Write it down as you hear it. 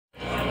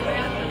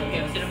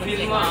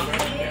Feel mo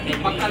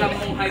pag alam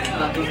mong height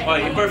na.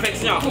 Okay,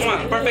 perfect niya. Come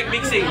on, perfect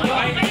mixing.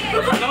 Okay?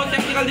 No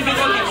technical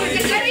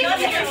difficulties.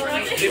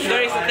 If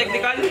there is a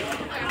technical,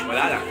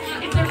 wala lang.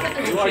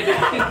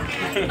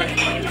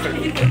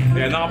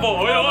 Ayan na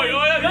po. Oy!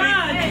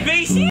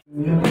 Basic!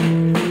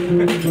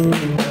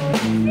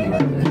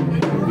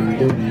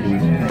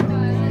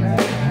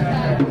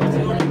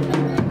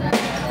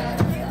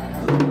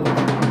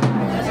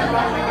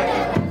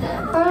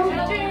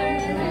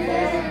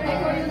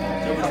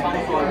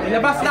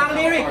 Labas na ang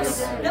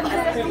lyrics!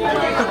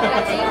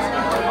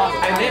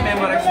 Hindi,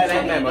 memorize nila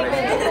yung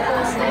memorize.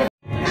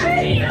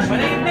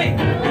 Mali hindi!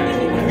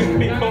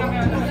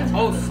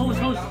 Host!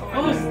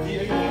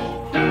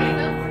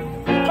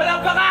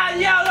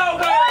 Palakpakan!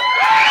 Yaelokre!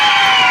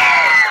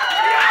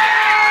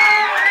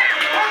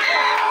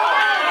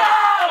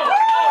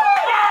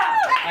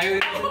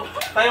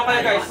 Tayo kayo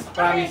guys,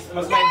 promise.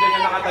 Mas ma-enjoy nyo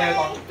nakatayo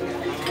to.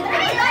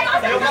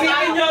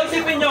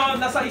 Isipin nyo,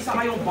 nasa isa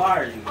kayong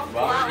bar.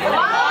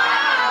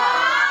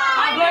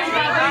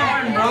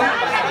 Tavern, bro.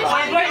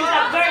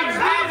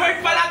 Tavern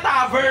pala,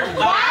 tavern.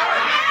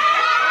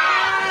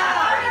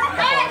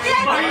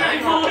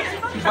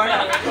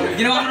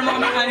 Ginawa mo naman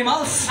kami ng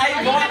animals?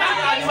 Ay, buka na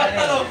ang animal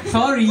to.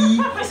 Sorry.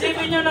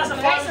 Isipin nyo, nasa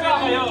farm na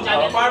kayo.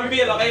 Farm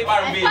bill, okay?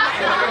 Farm bill.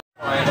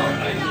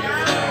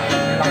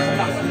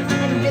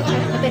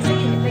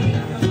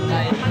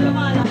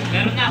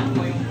 Meron na.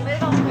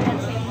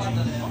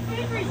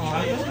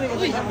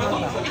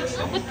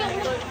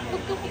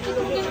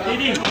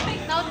 Didi.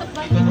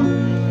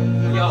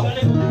 Yo.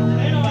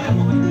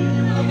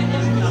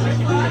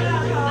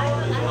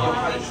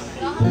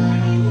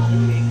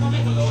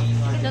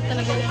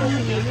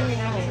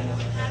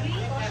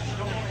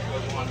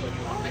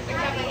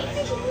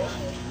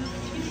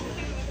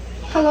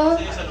 Hello.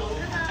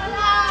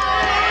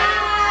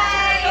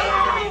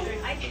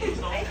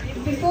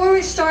 Before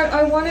we start,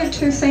 I wanted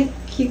to thank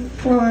you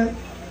for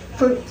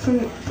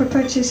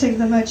purchasing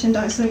the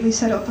merchandise that we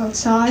set up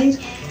outside.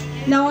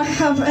 Now I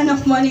have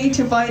enough money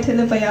to buy to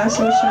the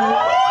Payaso show.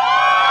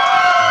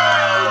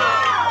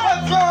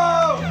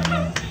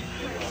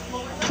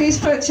 Please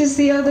purchase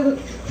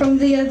from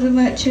the other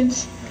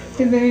merchants.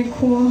 They're very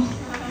cool.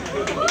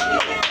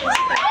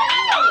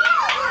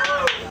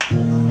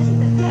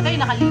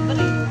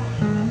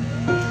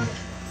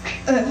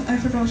 I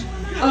forgot.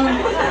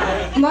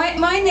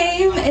 My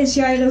name is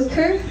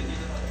Yaelokre,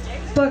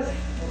 but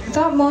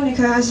that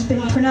moniker has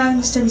been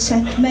pronounced and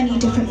said many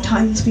different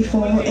times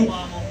before.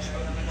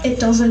 It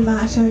doesn't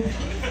matter.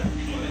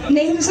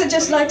 Names are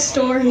just like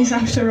stories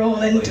after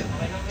all, and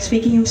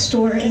speaking of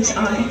stories,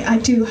 I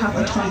do have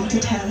a tongue to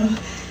tell.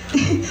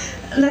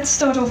 Let's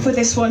start off with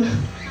this one.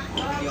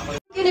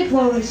 And it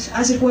was,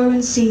 as it were,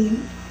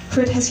 unseen,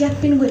 for it has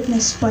yet been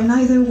witnessed by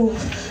neither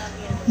wolf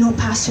nor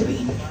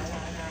passerine,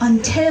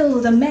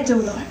 until the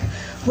meadowlark,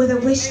 with a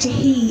wish to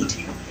heed,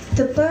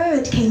 the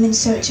bird came in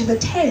search of a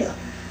tale,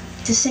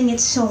 to sing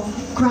its song,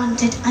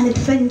 granted an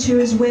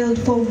adventurer's willed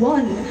for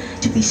one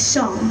to be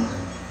sung.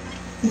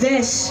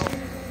 This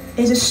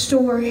is a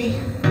story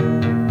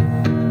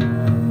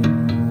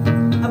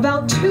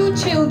about two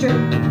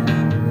children,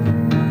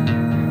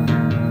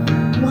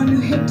 one who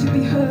hid to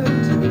be heard,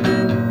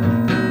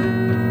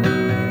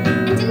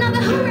 and another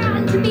who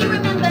ran to be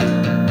remembered.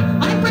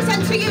 I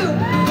present to you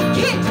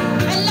Kid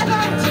and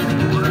Leveret.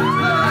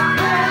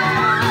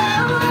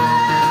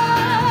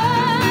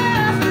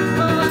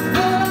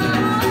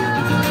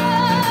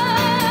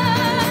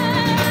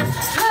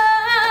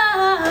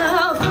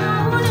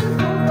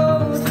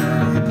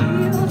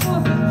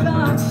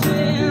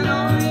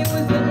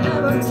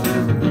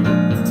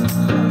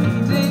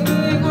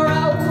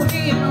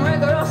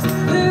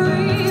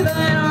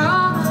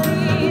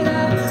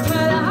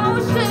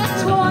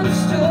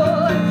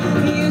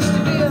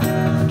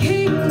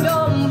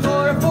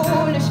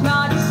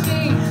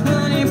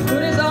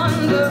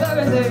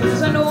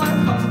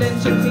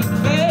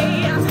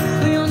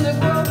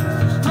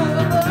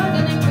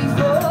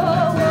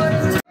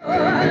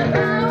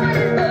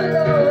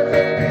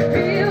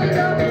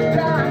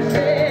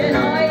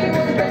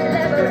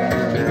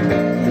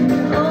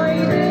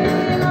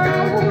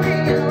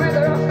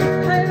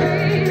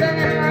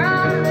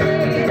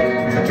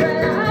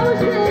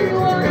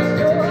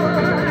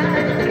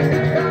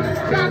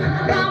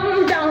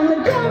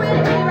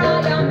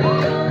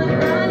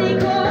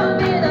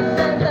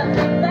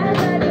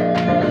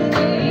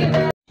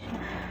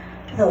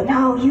 Though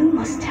now you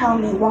must tell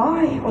me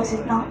why was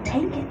it not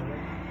taken?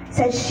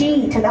 Said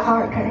she to the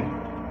harker,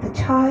 the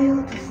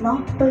child does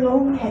not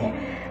belong here,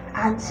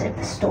 answered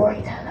the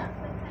storyteller.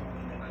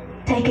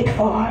 Take it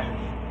far,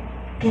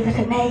 give it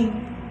a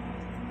name,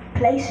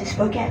 places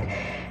forget,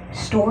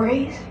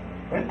 stories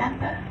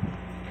remember.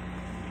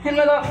 And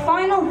with our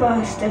final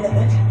verse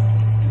delivered,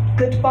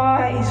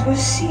 goodbyes were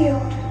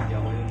sealed.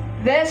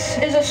 This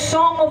is a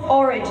song of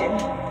origin,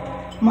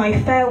 my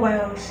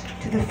farewells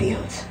to the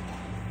fields.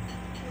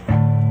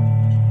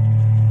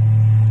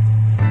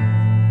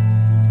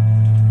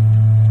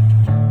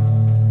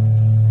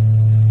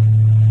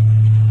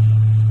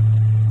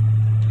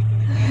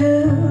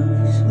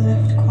 Hills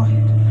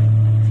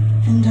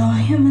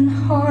am in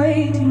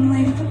hiding,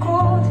 they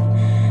forgot.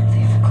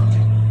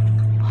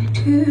 I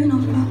do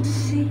not want to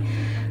see.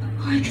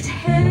 I could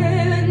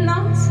hear it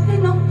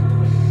nothing up,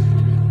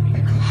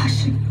 the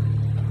clashing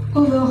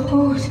of a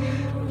heart,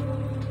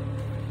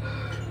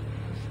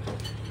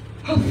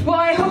 of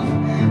my hope,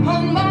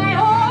 on my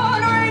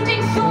own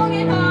raging song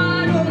in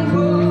heart on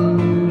God.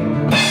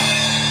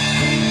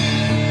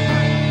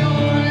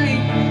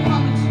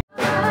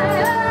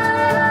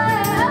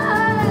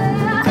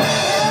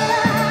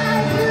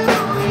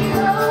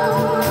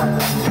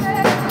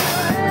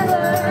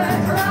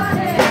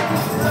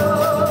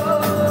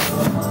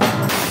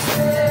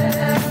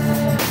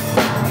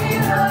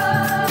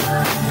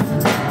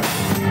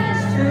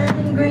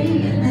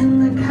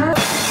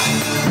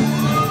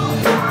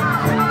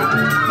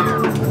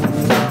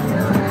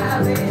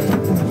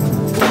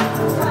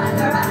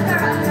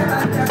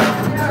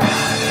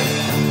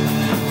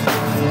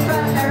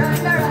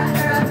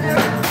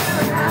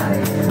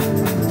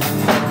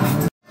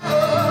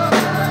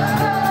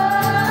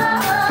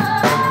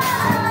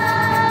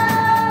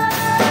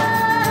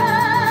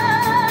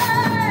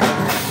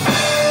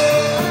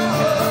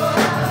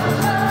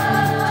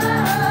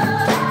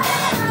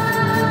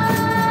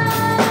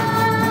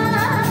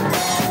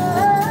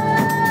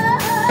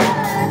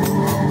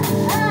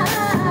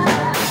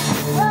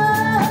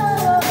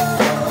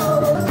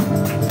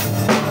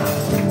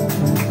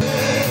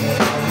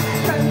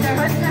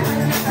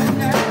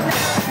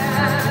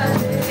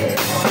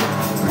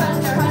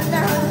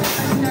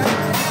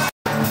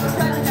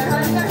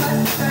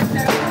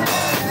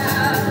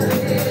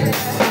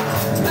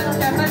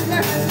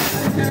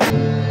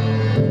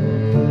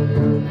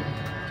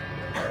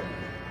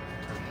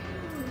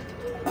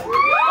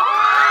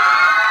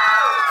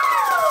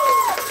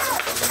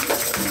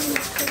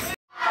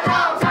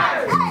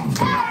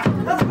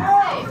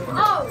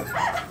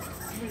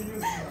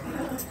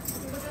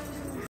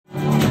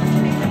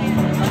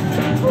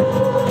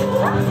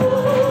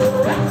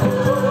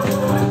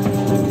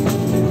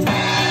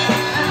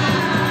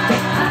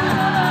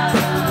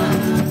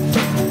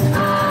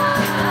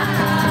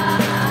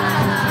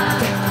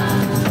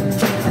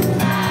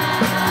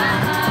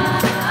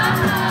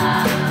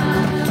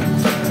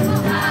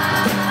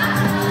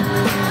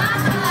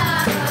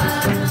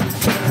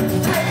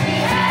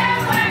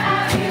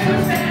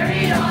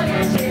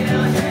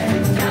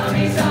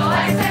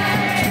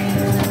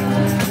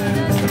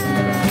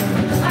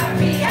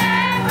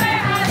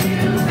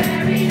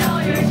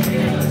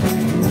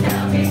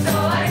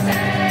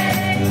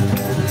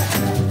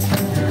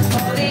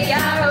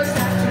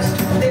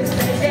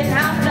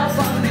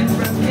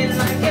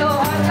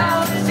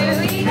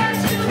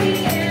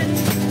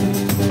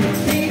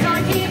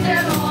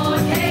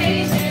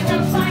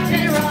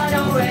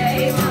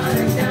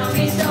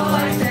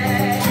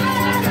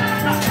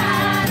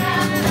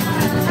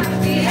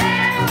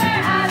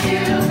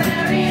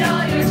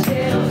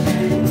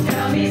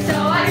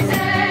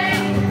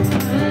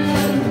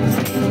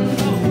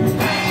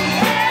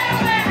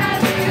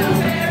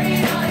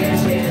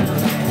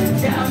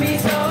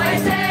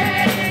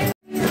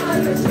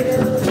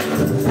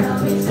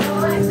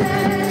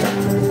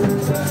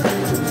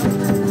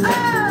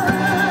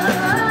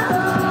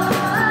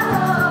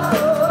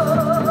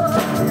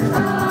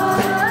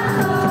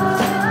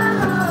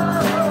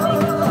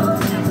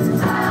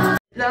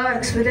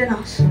 Lurks within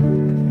us.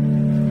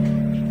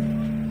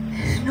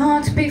 If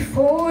not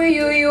before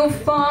you, you'll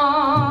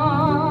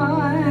find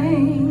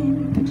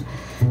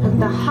that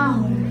the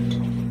hound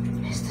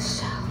is the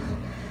self.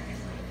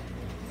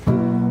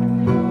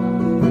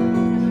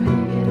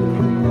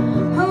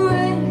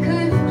 Awake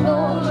with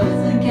claws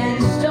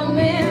against a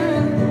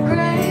mirror,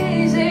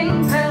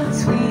 grazing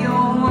pelts we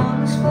all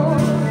once for,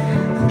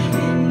 the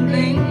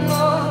kindling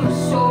of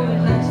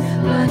soulless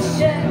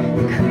bloodshed,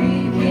 the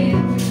creaking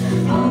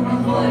of a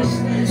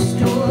voiceless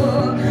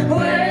door.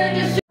 Where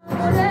does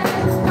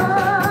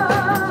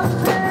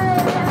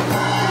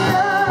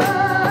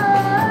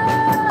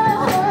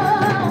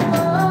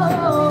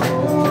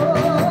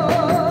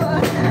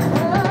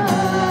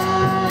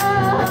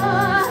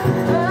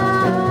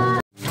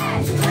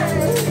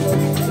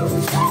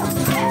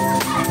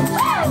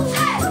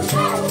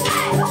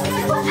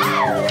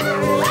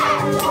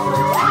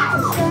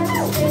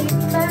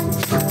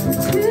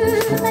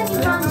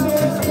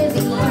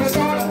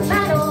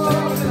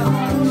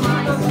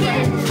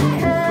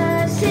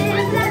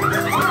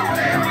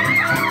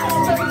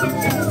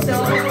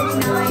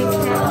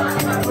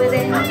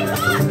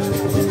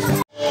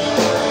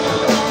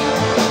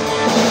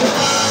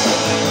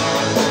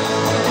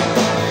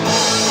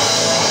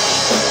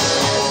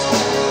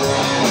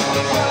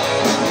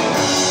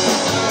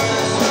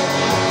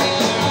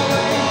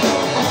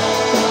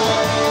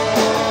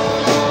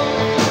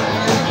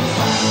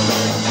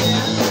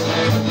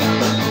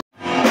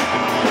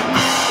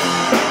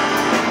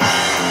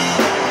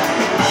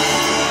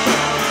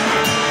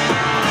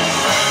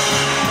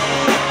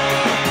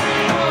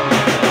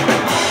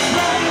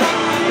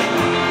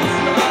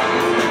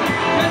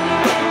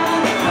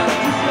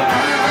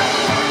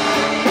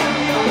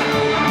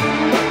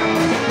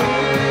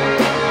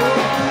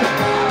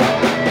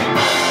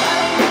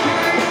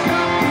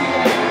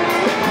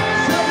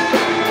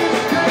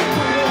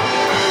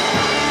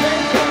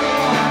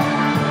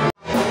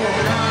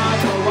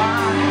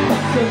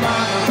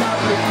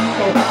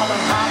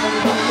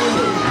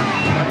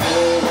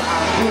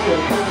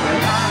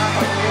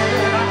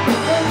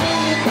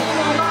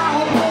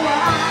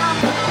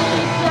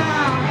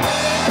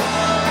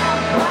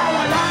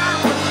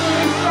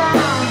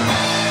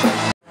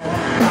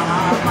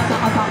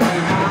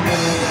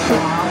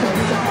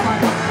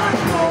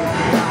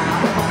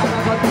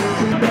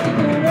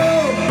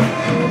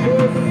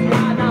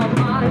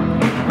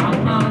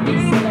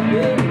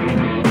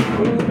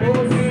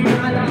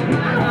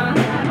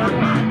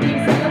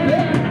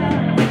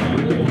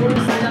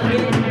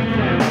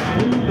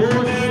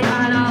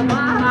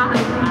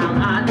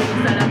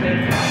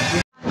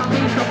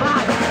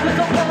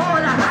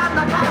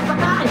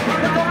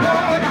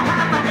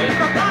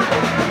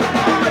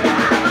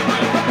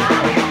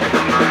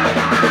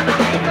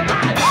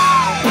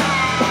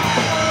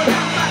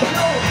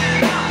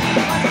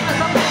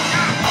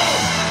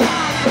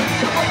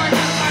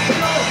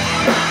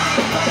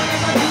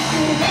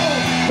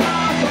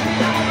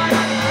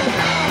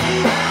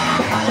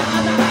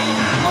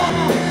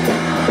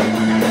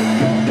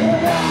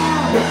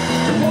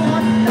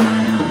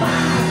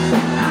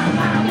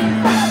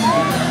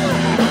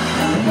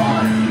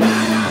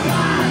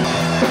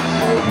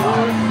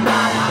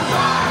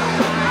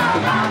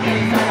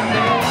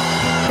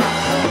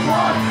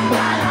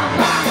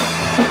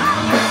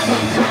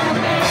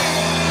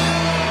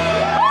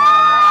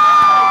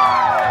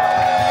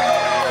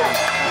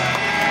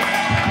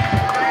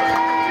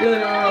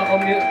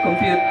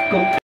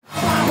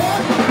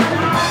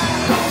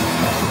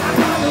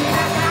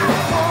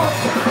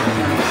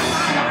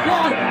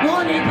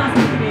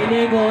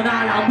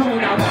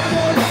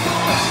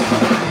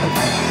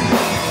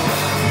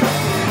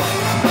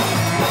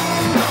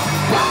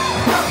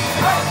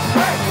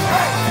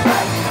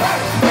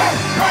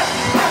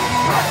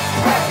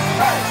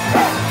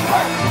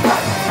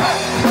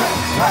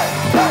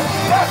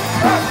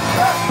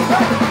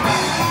Hey!